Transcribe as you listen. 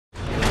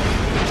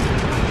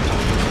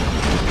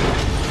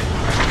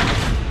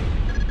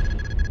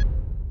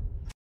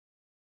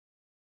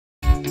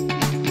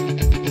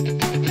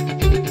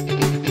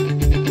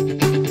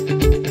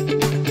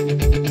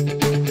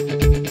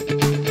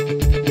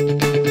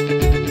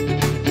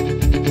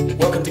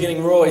to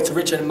Getting Raw. It's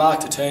Richard and Mark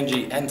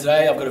Tatunji, and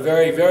today I've got a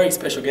very, very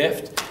special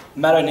guest,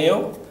 Matt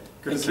O'Neill.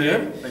 Good to see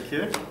you. Thank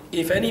you.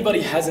 If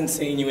anybody hasn't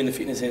seen you in the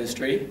fitness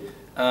industry,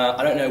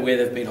 I don't know where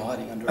they've been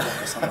hiding under a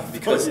rock or something.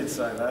 Because you'd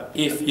say that.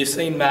 If you've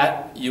seen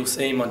Matt, you'll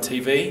see him on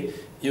TV.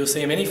 You'll see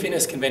him any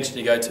fitness convention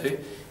you go to.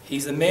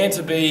 He's the man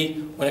to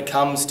be when it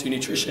comes to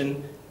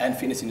nutrition and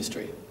fitness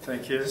industry.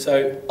 Thank you.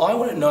 So I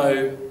want to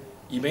know,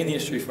 you've been in the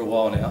industry for a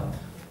while now.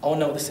 I want to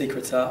know what the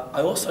secrets are.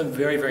 I'm also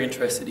very, very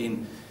interested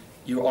in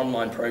your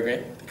online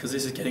program, because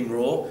this is Getting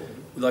Raw.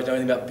 We like to know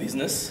anything about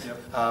business.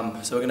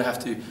 Yep. So we're going to have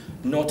to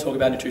not talk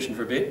about nutrition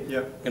for a bit.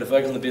 Yep. We're going to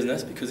focus on the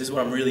business, because this is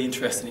what I'm really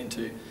interested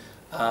into.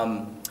 How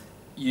long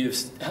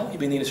have you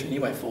been in the industry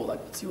anyway for? Like,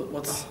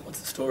 what's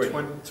the story?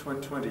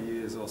 20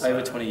 years or so.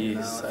 Over 20 years.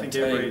 I So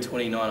think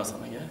 29 or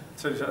something,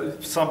 yeah?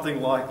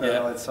 Something like that,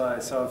 Yeah. I'd say.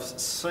 So I've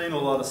seen a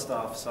lot of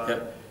stuff. So,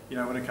 Yep. you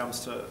know, when it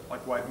comes to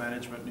like weight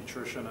management,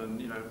 nutrition, and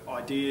you know,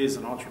 ideas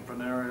and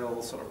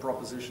entrepreneurial sort of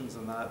propositions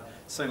and that,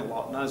 seen a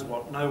lot.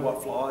 Know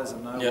what flies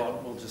and know Yep.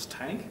 what will just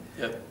tank.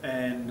 Yep.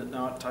 And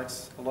no, it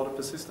takes a lot of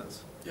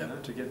persistence. Yep. You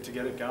know, to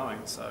get it going.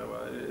 So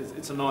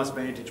it's a nice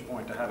vantage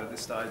point to have at this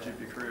stage of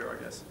your career,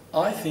 I guess.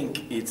 I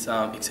think it's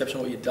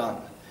exceptional what you've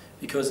done,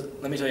 because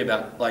let me tell you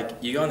about, like,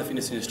 you go in the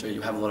fitness industry,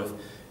 you have a lot of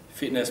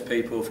fitness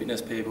people, and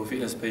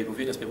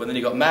then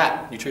you got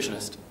Matt,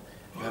 nutritionist.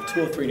 You have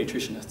 2 or 3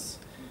 nutritionists.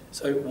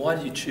 So why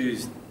did you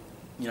choose,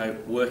 you know,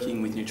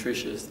 working with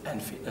nutritionists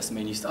and fitness? I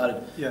mean, you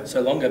started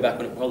so long ago back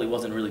when it probably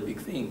wasn't a really big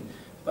thing,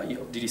 but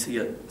did you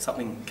see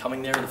something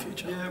coming there in the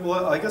future? Yeah,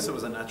 well, I guess it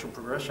was a natural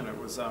progression. It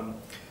was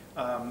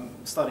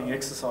studying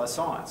exercise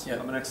science. Yep.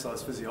 I'm an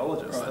exercise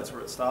physiologist. Right. That's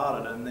where it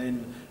started, and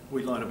then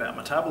we learned about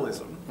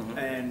metabolism, Mm-hmm.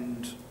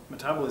 and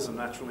metabolism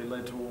naturally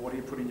led to, well, what do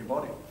you put in your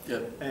body?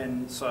 Yep.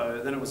 And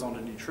so then it was on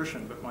to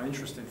nutrition, but my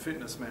interest in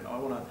fitness meant I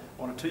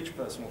want to teach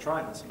personal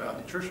trainers about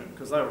nutrition,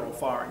 because they were all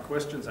firing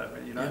questions at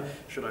me, you know,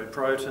 should I eat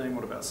protein,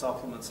 what about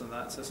supplements and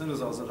that? So as soon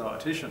as I was a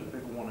dietitian,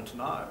 people wanted to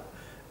know.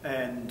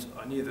 And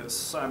I knew there was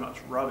so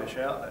much rubbish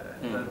out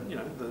there that, you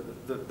know,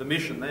 the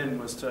mission then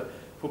was to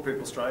put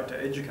people straight,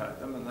 to educate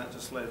them, and that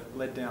just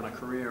led down a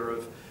career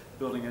of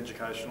building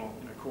educational,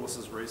 you know,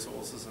 courses,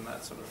 resources and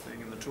that sort of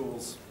thing, and the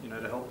tools, you know,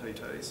 to help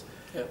PTs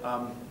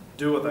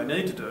do what they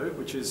need to do,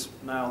 which is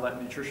nail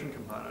that nutrition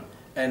component.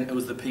 And it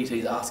was the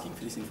PTs asking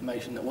for this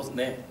information that wasn't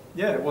there.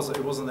 Yeah, it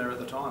wasn't there at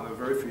the time. There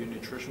were very few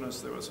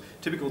nutritionists. There was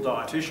typical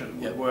dietitian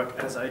would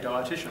work as a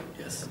dietitian.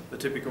 Yes. The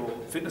typical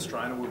fitness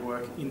trainer would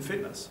work in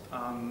fitness,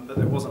 but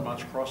there wasn't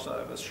much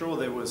crossover. Sure,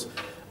 there was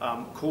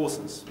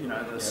courses, you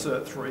know, the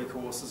Cert 3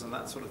 courses and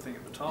that sort of thing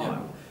at the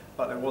time,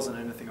 but there wasn't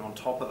anything on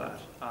top of that.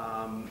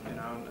 You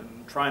know,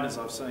 and trainers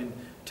I've seen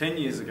 10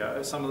 years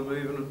ago, some of them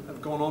even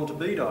have gone on to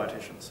be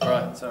dietitians.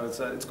 Right. So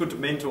it's good to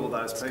mentor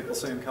those people,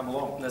 see them come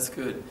along. That's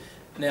good.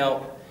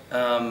 Now,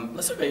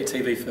 let's talk about your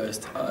TV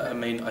first. I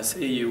mean, I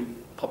see you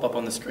pop up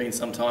on the screen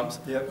sometimes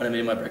when I'm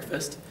eating my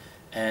breakfast,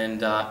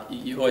 and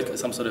you've always got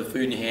some sort of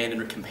food in your hand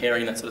and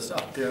comparing that sort of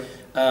stuff.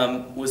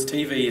 Yeah. Was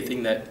TV a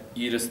thing that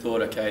you just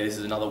thought, okay, this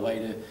is another way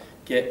to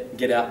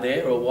get out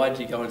there, or why did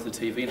you go into the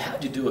TV, and how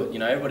did you do it? You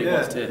know, everybody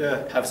wants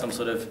to have some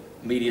sort of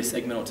media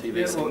segment or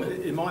TV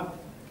segment. Well,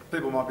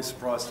 people might be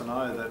surprised to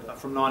know that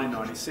from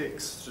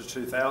 1996 to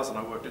 2000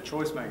 I worked at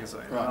Choice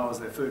magazine, and I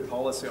was their food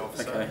policy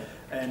officer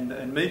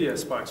and media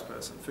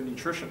spokesperson for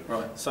nutrition.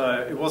 Right.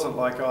 So it wasn't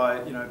like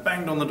I, you know,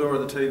 banged on the door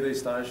of the TV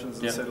stations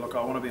and said, look,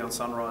 I want to be on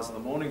Sunrise in the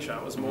morning show.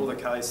 It was more the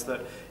case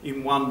that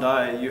in one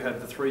day you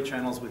had the 3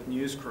 channels with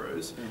news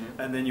crews,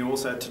 and then you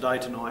also had Today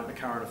Tonight and The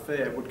Current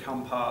Affair would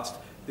come past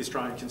the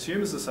Australian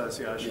Consumers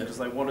Association because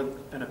they wanted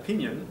an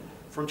opinion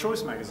from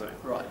Choice magazine.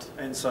 Right.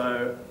 And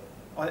so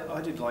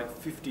I did like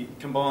 50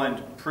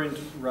 combined print,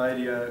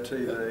 radio,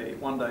 TV.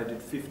 One day I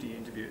did 50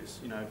 interviews.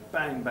 You know,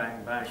 bang,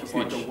 bang, bang. It was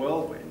like a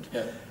whirlwind.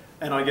 Yeah.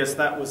 And I guess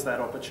that was that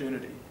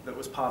opportunity that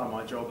was part of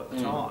my job at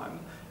the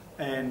time.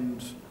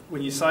 And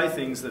when you say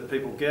things that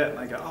people get and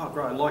they go, oh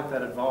great, I like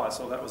that advice,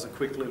 or that was a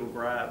quick little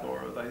grab,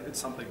 or it's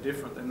something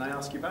different, then they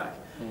ask you back.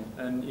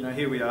 And you know,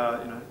 here we are,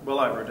 you know, well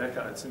over a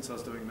decade since I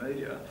was doing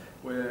media,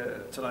 where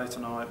Today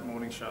Tonight,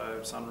 Morning Show,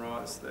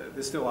 Sunrise,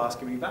 they're still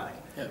asking me back.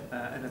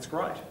 And it's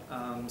great.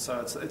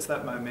 So it's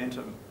that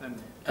momentum.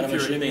 And I'm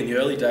assuming in the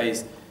early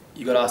days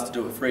you got asked to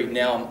do it for free.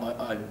 Now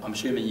I'm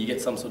assuming you get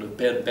some sort of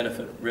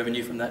benefit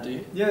revenue from that, do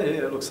you? Yeah.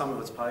 Look, some of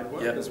it's paid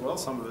work as well.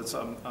 Some of it's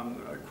a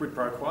quid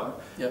pro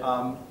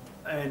quo.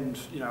 And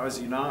you know, as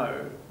you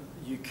know,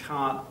 you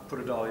can't put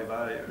a dollar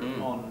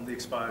value on the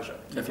exposure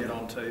you get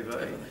on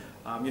TV.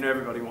 You know,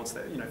 everybody wants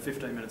that, you know,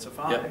 15 minutes of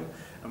fame,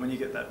 and when you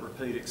get that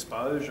repeat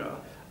exposure,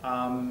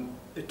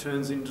 it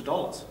turns into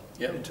dollars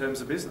in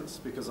terms of business.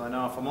 Because I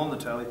know if I'm on the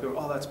telly, people,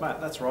 oh, that's Matt,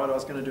 that's right, I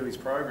was going to do his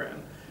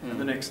program, and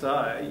the next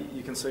day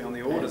you can see on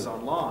the orders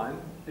online,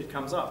 it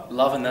comes up.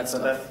 Loving that so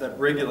stuff. that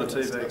regular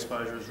TV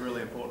exposure is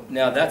really important.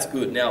 Now that's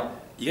good. Now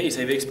you get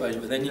your TV exposure,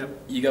 but then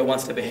you go one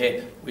step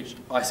ahead, which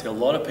I see a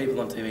lot of people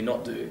on TV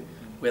not do,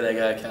 where they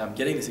go, okay, I'm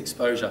getting this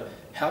exposure,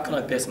 how can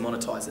I best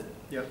monetize it?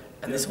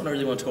 And this one I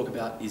really want to talk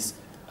about is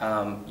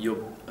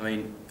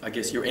I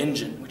guess your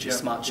engine, which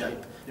is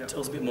SmartShape. Tell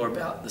us a bit more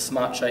about the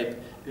SmartShape,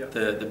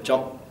 the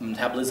jump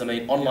metabolism. I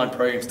mean, online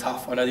program's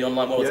tough. I know the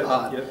online world's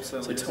hard.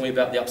 So tell me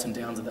about the ups and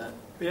downs of that.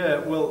 Yeah,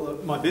 well,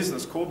 my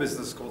core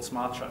business is called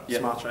SmartShape,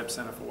 SmartShape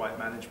Centre for Weight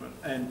Management,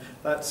 and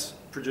that's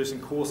producing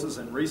courses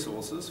and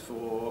resources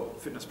for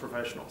fitness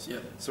professionals.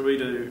 So we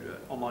do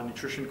online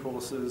nutrition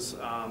courses,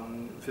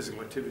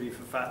 physical activity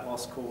for fat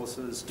loss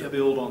courses to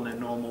build on their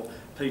normal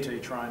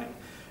PT training.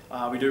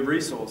 We do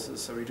resources,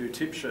 so we do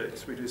tip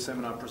sheets, we do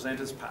seminar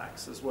presenters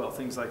packs as well,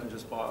 things they can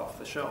just buy off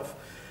the shelf.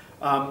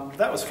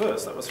 That was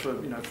first. That was for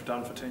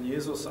done for 10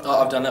 years or so.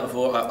 Oh, I've done that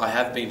before. I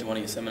have been to one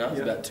of your seminars,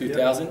 about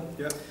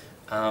 2000.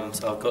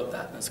 So I've got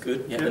that. That's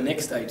good. The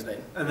next stage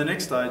then. And the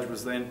next stage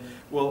was then,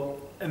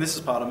 and this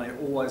is part of me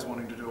always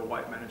wanting to do a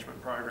weight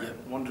management program.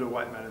 Wanted to do a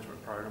weight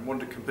management program.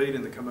 Wanted to compete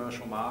in the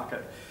commercial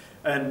market.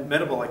 And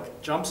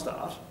Metabolic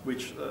Jumpstart,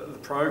 which the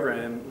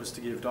program was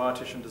to give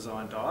dietitian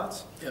designed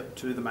diets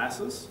to the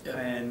masses,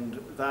 and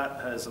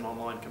that has an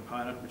online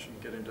component which you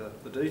can get into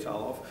the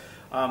detail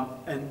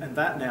of, and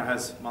that now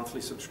has monthly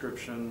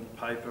subscription,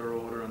 paper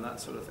order, and that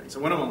sort of thing.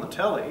 So when I'm on the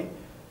telly,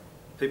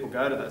 people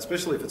go to that,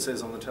 especially if it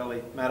says on the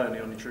telly, Matt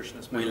O'Neill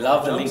Nutritionist. We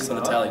love the links on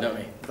the telly, don't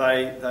we?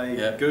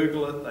 They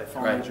Google it, they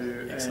find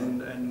you,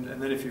 and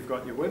then if you've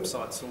got your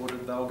website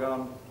sorted, they'll go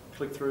and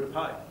click through to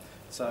pay.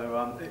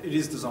 So it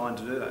is designed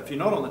to do that. If you're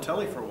not on the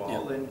telly for a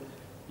while, then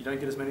you don't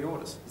get as many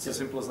orders. It's as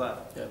simple as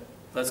that.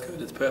 That's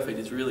good. It's perfect.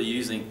 It's really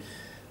using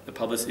the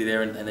publicity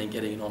there and then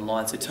getting it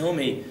online. So tell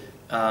me,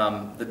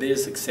 the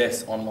biggest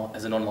success online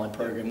as an online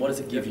program, what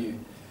does it give you,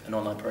 an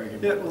online program?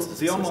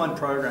 The online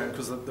program,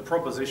 because the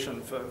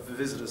proposition for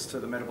visitors to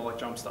the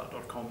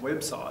metabolicjumpstart.com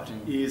website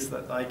is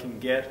that they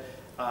can get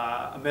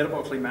a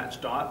metabolically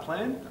matched diet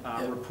plan,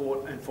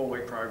 report and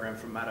 4-week program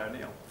from Matt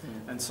O'Neill.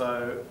 And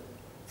so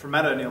from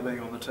Matt O'Neill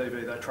being on the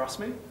TV, they trust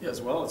me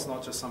as well. It's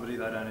not just somebody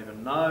they don't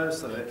even know,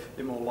 so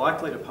they're more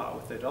likely to part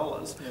with their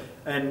dollars.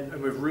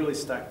 And we've really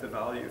stacked the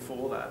value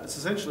for that. It's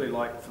essentially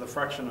like for the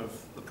fraction of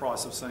the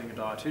price of seeing a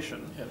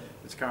dietitian,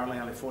 it's currently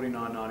only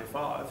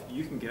 $49.95.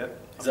 You can get...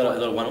 Is that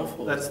a one-off?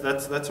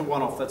 That's a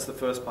one-off. That's the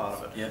first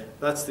part of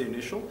it. That's the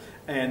initial,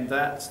 and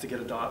that's to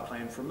get a diet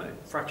plan from me,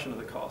 fraction of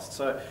the cost.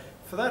 So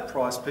for that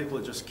price, people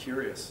are just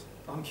curious.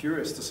 I'm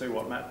curious to see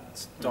what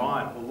Matt's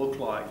diet will look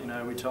like.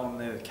 We tell them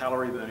their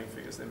calorie burning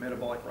figures, their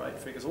metabolic rate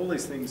figures, all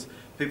these things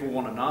people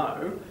want to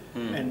know,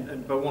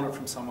 but want it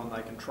from someone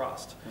they can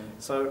trust.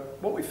 So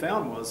what we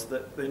found was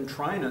that then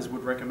trainers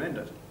would recommend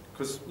it,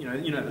 because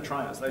the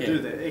trainers, they do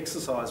their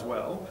exercise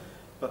well,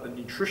 but the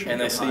nutrition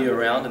and they see you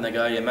around and they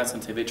go, Matt's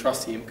on TV,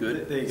 trust him,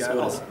 good. There you go.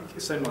 I'll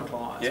send my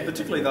clients,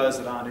 particularly those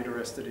that aren't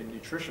interested in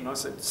nutrition. I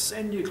said,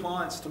 send your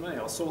clients to me.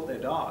 I'll sort their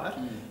diet.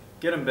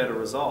 Get them better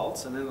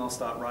results, and then they'll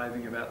start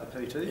raving about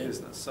the PT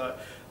business. So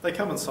they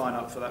come and sign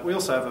up for that. We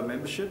also have a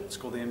membership. It's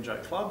called the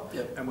MJ Club,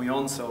 and we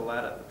on-sell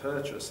that at the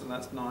purchase, and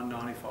that's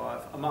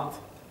 $9.95 a month.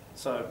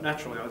 So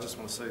naturally, I just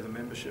want to see the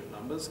membership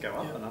numbers go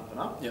up and up and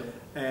up,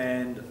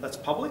 and that's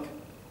public.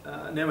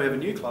 Now we have a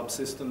new club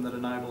system that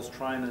enables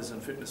trainers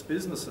and fitness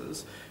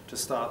businesses to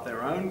start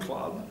their own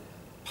club,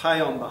 pay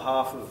on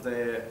behalf of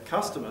their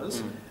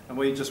customers, and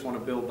we just want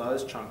to build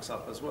those chunks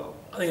up as well.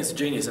 I think it's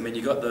genius. I mean,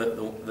 you've got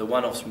the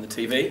one-offs from the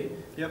TV,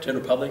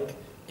 general public,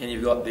 and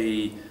you've got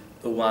the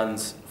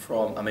ones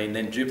from,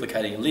 then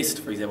duplicating a list,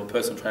 for example,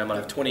 personal trainer might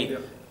have 20,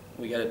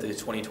 we go to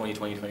 20, 20,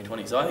 20, 20,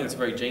 20. So I think it's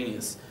very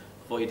genius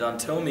of what you've done.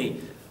 Tell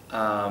me,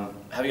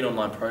 having an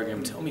online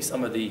program, tell me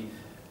some of the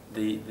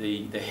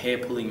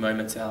hair-pulling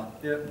moments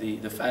out,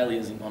 the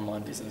failures in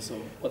online business, or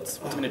what's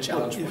been a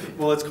challenge for you?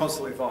 Well, it's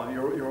constantly evolving.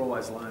 You're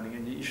always learning,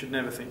 and you should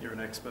never think you're an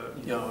expert.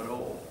 You know it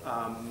all.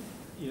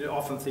 You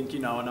often think you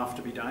know enough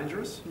to be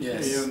dangerous.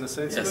 In the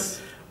sense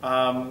of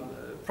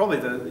it. Probably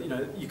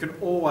you can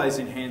always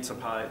enhance a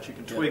page. You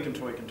can tweak and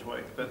tweak and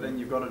tweak, but then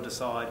you've got to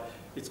decide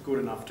it's good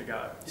enough to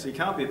go. So you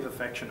can't be a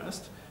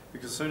perfectionist,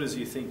 because as soon as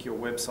you think your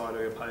website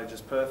or your page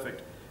is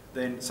perfect,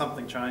 then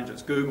something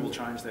changes. Google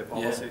changed their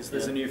policies.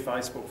 There's a new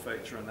Facebook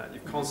feature in that.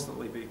 You've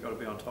constantly got to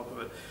be on top of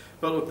it.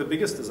 But look, the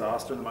biggest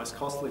disaster and the most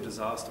costly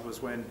disaster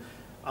was when,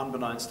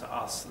 unbeknownst to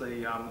us,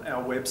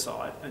 our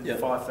website and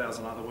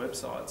 5,000 other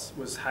websites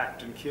was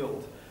hacked and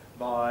killed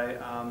by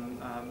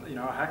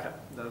a hacker.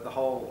 The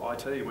whole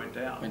IT went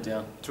down.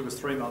 It took us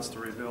 3 months to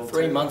rebuild.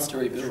 3 months to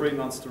rebuild? 3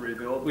 months to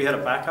rebuild. We had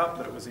a backup,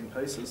 but it was in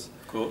pieces.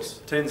 Of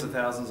course. Tens of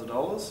thousands of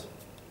dollars.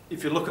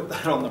 If you look at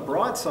that on the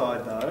bright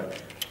side, though,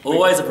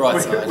 always a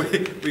bright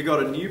side. We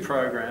got a new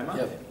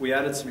programmer, we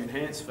added some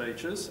enhanced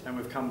features, and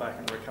we've come back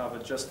and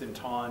recovered just in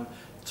time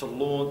to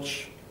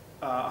launch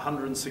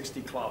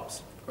 160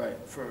 clubs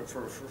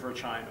for a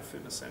chain of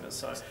fitness centres.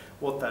 So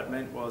what that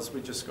meant was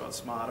we just got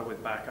smarter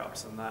with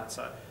backups and that.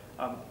 So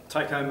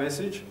take-home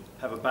message,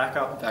 have a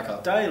backup.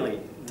 Daily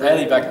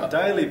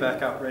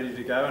backup ready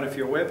to go. And if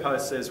your web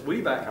host says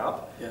we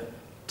backup,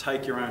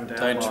 take your own download.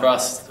 Don't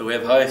trust the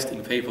web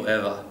hosting people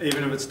ever.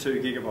 Even if it's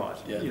 2 gigabyte,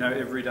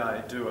 every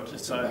day, do it.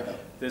 Just so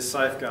there's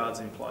safeguards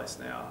in place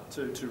now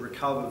to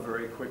recover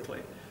very quickly.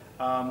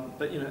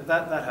 But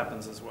that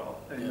happens as well,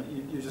 and Yep.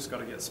 you just got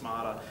to get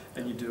smarter,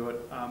 and you do it.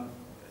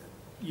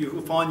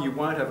 You'll find you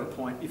won't have a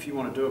point if you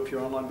want to do a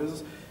pure online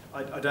business.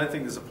 I don't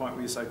think there's a point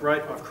where you say,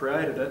 great, I've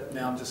created it,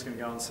 now I'm just going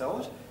to go and sell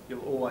it.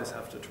 You'll always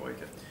have to tweak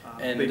it.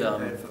 And, be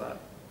prepared for that.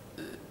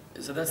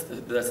 So that's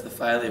the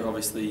failure.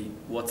 Obviously,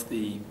 what's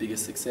the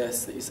biggest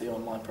success that you see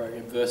online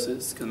program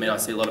versus? Because I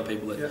see a lot of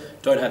people that Yeah.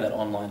 don't have that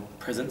online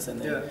presence,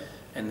 and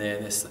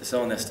they're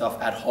selling their stuff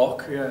ad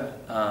hoc. Yeah.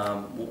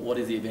 What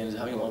is the advantage of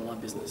having an online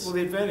business? Well,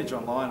 the advantage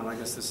online, and I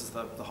guess this is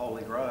the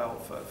holy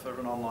grail for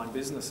an online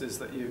business, is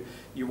that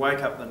you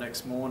wake up the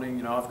next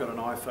morning. I've got an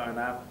iPhone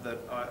app that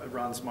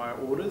runs my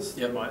orders,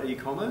 Yep. my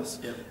e-commerce,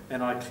 Yep.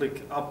 and I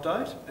click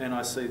update, and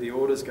I see the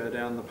orders go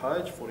down the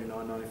page: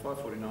 $49.95,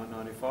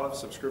 $49.95,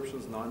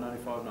 subscriptions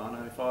 $9.95,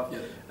 $9.95,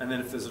 Yep. and then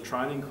if there's a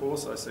training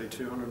course, I see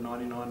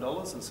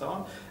 $299, and so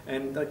on,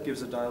 and that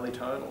gives a daily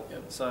total.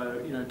 Yep.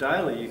 So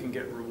daily you can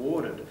get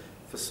rewarded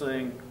for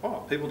seeing,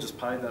 people just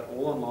paid that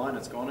all online,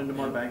 it's gone into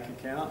my bank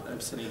account. I'm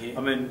sitting here.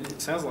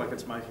 It sounds like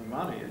it's making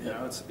money.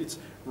 It's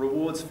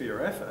rewards for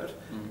your effort,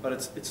 but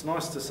it's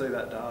nice to see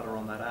that data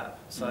on that app.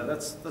 So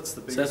that's the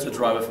biggest. So that's the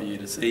driver for you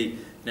to see,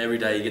 and every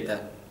day you get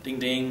that ding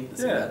ding.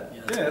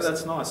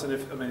 That's nice. And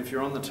if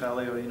you're on the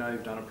tally, or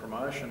you've done a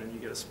promotion and you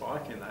get a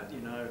spike in that,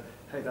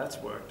 hey, that's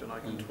worked, and I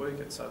can tweak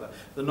it. So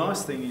the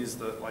nice thing is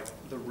that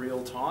the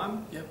real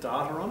time data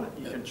on it,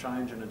 you can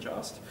change and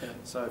adjust. Yep.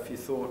 So if you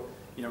thought,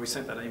 we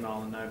sent that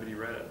email and nobody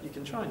read it, you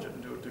can change it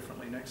and do it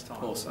differently next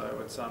time. Awesome.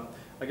 So it's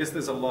I guess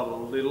there's a lot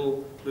of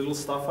little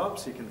stuff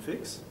ups you can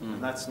fix,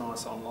 and that's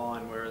nice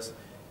online. Whereas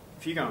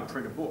if you go and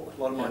print a book,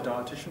 a lot of my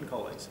dietitian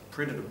colleagues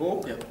printed a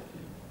book,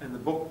 and the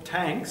book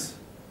tanks.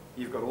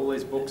 You've got all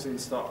these books in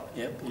stock.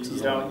 Yep. You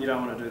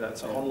don't want to do that.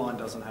 So online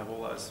doesn't have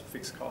all those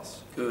fixed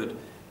costs. Good.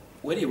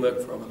 Where do you work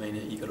from?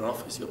 You've got an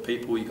office, you've got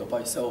people, you've got by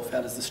yourself.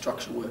 How does the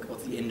structure work?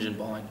 What's the engine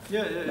behind?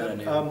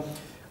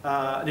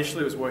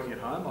 Initially I was working at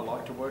home. I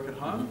like to work at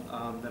home.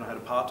 Then I had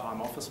a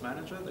part-time office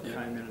manager that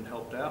came in and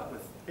helped out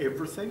with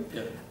everything.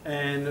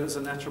 And it was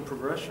a natural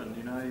progression.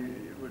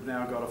 We've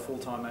now got a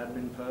full-time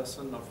admin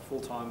person, a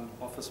full-time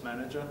office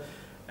manager.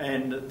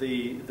 And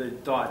the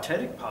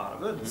dietetic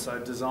part of it, so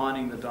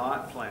designing the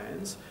diet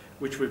plans,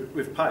 which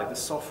we've paid, the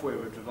software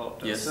we've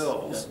developed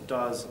ourselves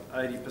does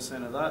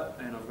 80% of that,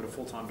 and I've got a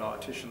full-time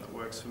dietitian that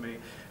works for me,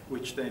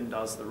 which then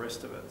does the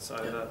rest of it.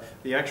 So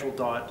the actual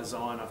diet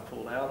design I've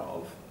pulled out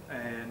of,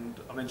 and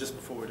just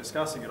before we were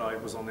discussing it, I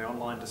was on the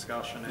online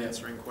discussion,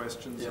 answering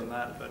questions and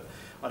that, but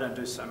I don't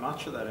do so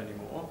much of that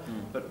anymore.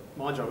 But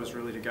my job is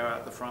really to go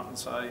out the front and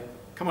say,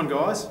 come on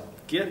guys,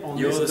 get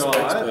on this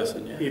diet,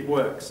 it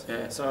works.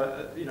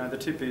 So, the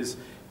tip is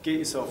get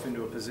yourself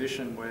into a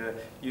position where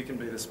you can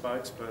be the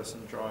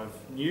spokesperson, drive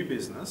new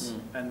business,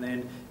 and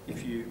then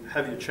if you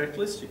have your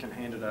checklist, you can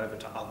hand it over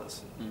to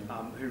others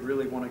who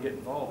really want to get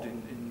involved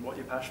in what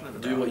you're passionate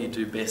about. Do what you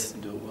do best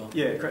and do it well.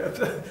 Yeah, great.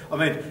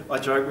 I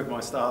joke with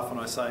my staff and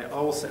I say, I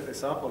will set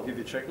this up, I'll give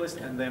you a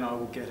checklist, and then I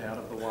will get out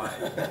of the way.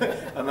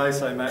 And they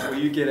say, Matt, will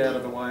you get out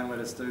of the way and let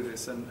us do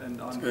this? And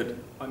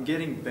I'm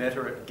getting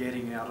better at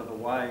getting out of the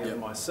way of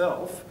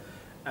myself,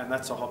 and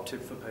that's a hot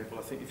tip for people.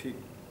 I think if you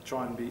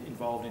try and be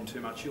involved in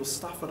too much, you'll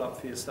stuff it up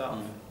for yourself.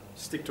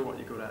 Stick to what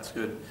you're good at. That's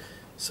good.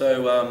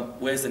 So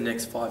where's the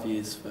next 5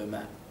 years for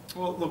Matt?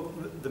 Well,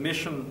 look, the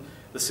mission,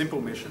 the simple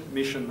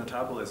mission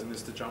metabolism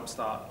is to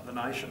jumpstart the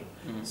nation.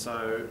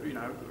 So,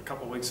 a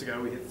couple of weeks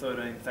ago we hit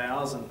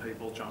 13,000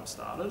 people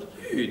jump-started.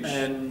 Huge.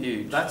 And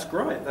huge. that's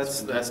great.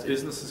 That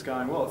business is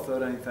going well at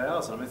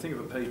 13,000. Think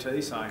of a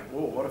PT saying,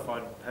 whoa, what if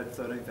I had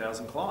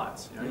 13,000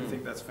 clients? You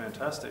think that's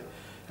fantastic.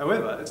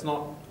 However, it's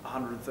not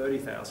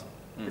 130,000.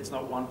 It's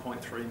not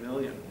 1.3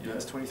 million.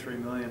 There's 23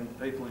 million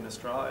people in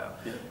Australia.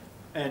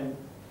 And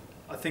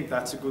I think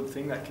that's a good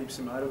thing. That keeps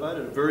you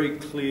motivated. A very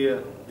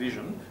clear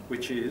vision,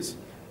 which is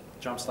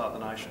jumpstart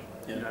the nation.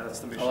 That's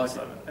the mission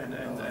statement.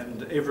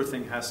 And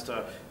everything has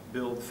to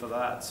build for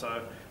that.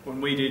 So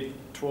when we did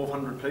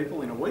 1,200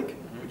 people in a week,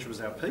 which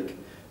was our peak,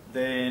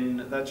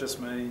 then that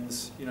just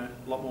means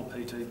a lot more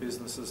PT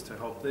businesses to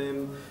help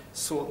them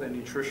sort their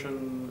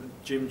nutrition,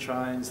 gym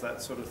chains,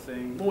 that sort of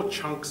thing. More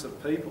chunks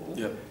of people.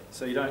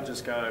 So you don't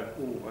just go,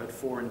 oh, I had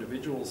 4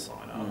 individuals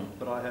sign up,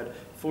 but I had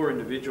 4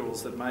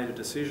 individuals that made a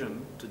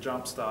decision to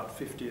jumpstart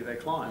 50 of their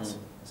clients.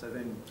 So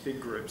then big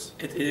groups.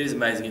 It is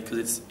amazing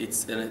because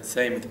it's the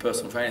same with the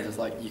personal trainers. It's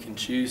like you can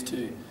choose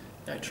to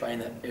train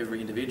that every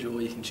individual,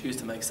 or you can choose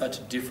to make such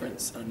a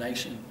difference in a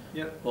nation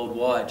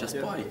worldwide just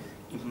by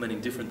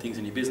implementing different things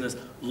in your business,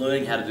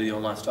 learning how to do the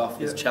online stuff.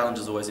 There's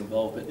challenges always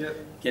involved, but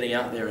getting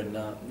out there and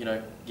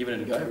giving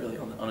it a go really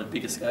on a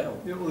bigger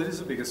scale. Yeah, well, it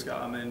is a bigger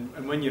scale.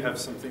 And when you have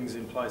some things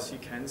in place, you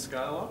can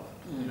scale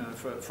up.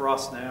 For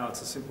us now,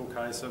 it's a simple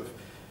case of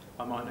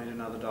I might need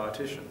another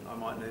dietitian, I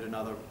might need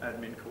another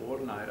admin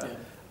coordinator.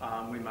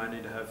 We may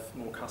need to have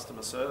more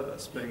customer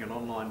service. Being an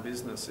online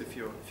business, if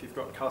you've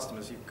got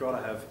customers, you've got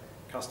to have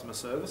customer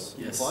service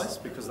in place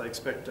because they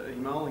expect to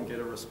email and get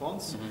a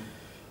response.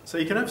 So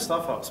you can have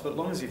stuff ups, but as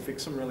long as you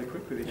fix them really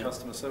quick with your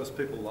customer service,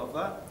 people love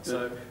that.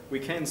 So we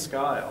can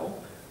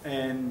scale,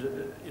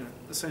 and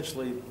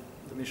essentially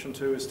the mission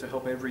too is to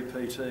help every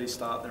PT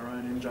start their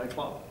own MJ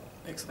club.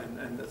 Excellent.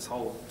 And it's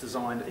whole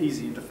designed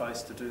easy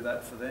interface to do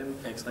that for them.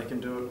 Excellent. They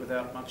can do it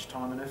without much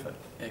time and effort.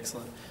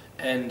 Excellent.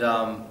 And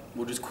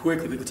we'll just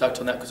quickly touch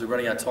on that because we're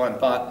running out of time.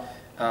 But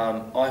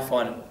I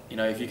find,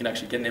 if you can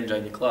actually get an MJ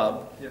in your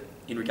club, Yep.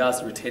 in regards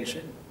to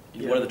retention,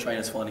 Yep. what are the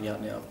trainers finding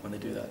out now when they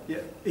do that? Yeah,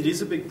 it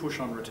is a big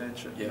push on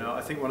retention. Yeah. I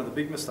think one of the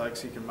big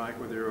mistakes you can make,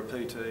 whether you're a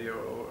PT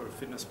or a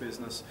fitness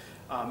business,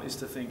 is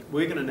to think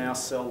we're going to now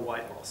sell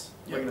weight loss.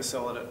 Yep. We're going to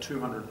sell it at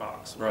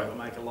 $200. Right. We'll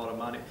make a lot of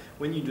money.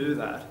 When you do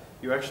that,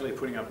 you're actually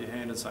putting up your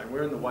hand and saying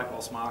we're in the weight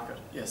loss market.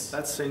 Yes.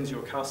 That sends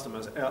your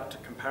customers out to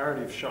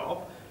comparative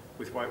shop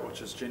with Weight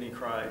Watchers, Jenny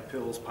Craig,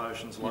 pills,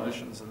 potions,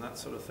 lotions, and that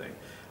sort of thing.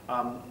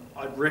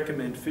 I'd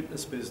recommend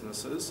fitness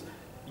businesses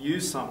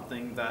use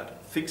something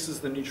that fixes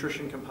the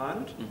nutrition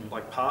component,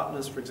 like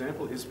Partners, for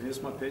example.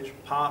 Here's my pitch.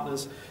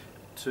 Partners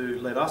to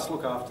let us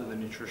look after the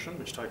nutrition,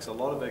 which takes a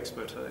lot of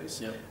expertise,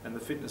 Yep. and the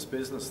fitness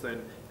business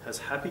then has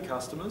happy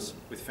customers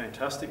with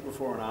fantastic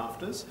before and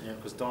afters, Yep.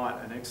 because diet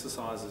and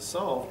exercise is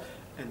solved,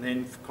 and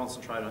then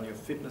concentrate on your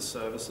fitness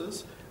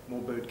services,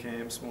 more boot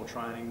camps, more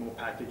training, more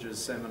packages,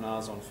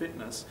 seminars on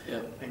fitness,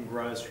 Yep. and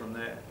grows from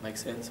there.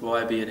 Makes sense.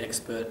 Why be an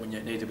expert when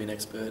you need to be an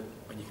expert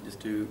when you can just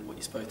do what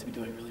you're supposed to be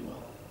doing really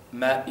well?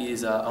 Matt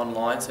is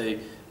online, so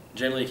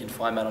generally you can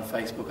find Matt on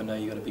Facebook. I know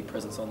you've got a big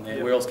presence on there.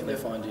 Yep. Where else can they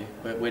find you?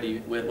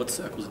 What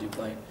circles do you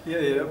play in?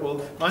 Yeah. Well,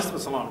 most of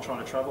us are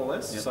trying to travel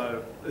less, Yep.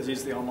 so it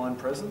is the online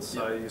presence.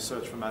 Yep. So you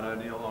search for Matt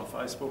O'Neill on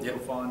Facebook, Yep. you'll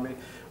find me.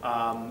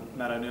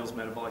 Matt O'Neill's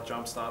Metabolic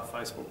Jumpstart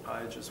Facebook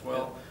page as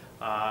well.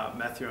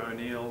 Matthew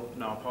O'Neill,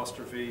 no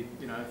apostrophe.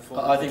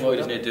 I think what we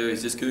just need to do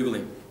is just Google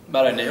him.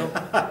 Matt O'Neill.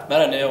 Matt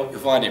O'Neill, you'll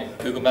find him.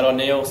 Google Matt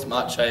O'Neill,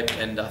 Smart Shape,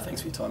 and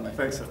thanks for your time, mate.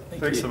 Thanks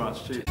Thank so you.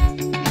 much.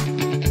 Cheers.